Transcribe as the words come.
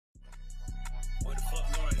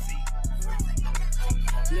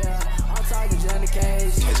Yeah, I'm talking Johnny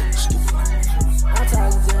Cage. I'm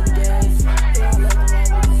talking Johnny Cage.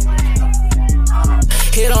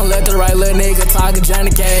 Hit on left or right, little nigga talking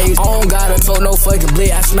Johnny Cage. I don't gotta tote no fucking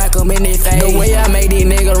blick, I smack him in their face. The way I make these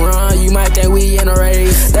niggas run, you might think we in a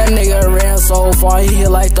race. That nigga ran so far, he hit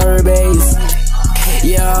like third base.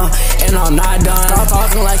 Yeah, and I'm not done. Stop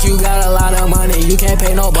talking like you got a lot of money, you can't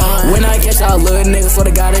pay no bond. When I catch y'all little niggas, swear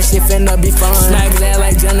to God, that shit finna be fun. Smack that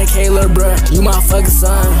like Johnny K, little bruh, you my fucking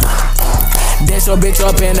son. Dash your bitch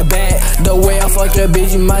up in the back. The way I fuck your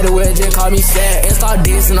bitch, you might as well just call me sad. And start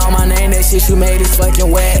dissing on my name, that shit you made is fucking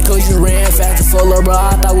whack. Cause you ran fast and slow, little bro,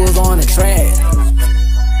 I thought we was on the track.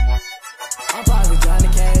 I'm talking Johnny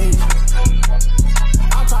Cage.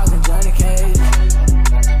 I'm talking Johnny Cage.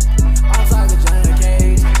 I'm talking Johnny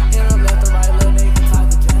Cage. Hit on left or right, little nigga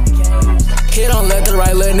talking Johnny Cage. Hit on left or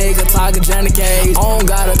right, little nigga talking Johnny Cage. I don't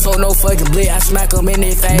gotta tote no fucking blick, I smack him in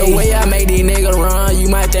their face. The way I make these niggas run, you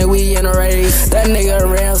might think we in a race. That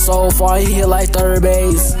nigga ran so far, he hit like third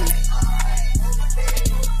base.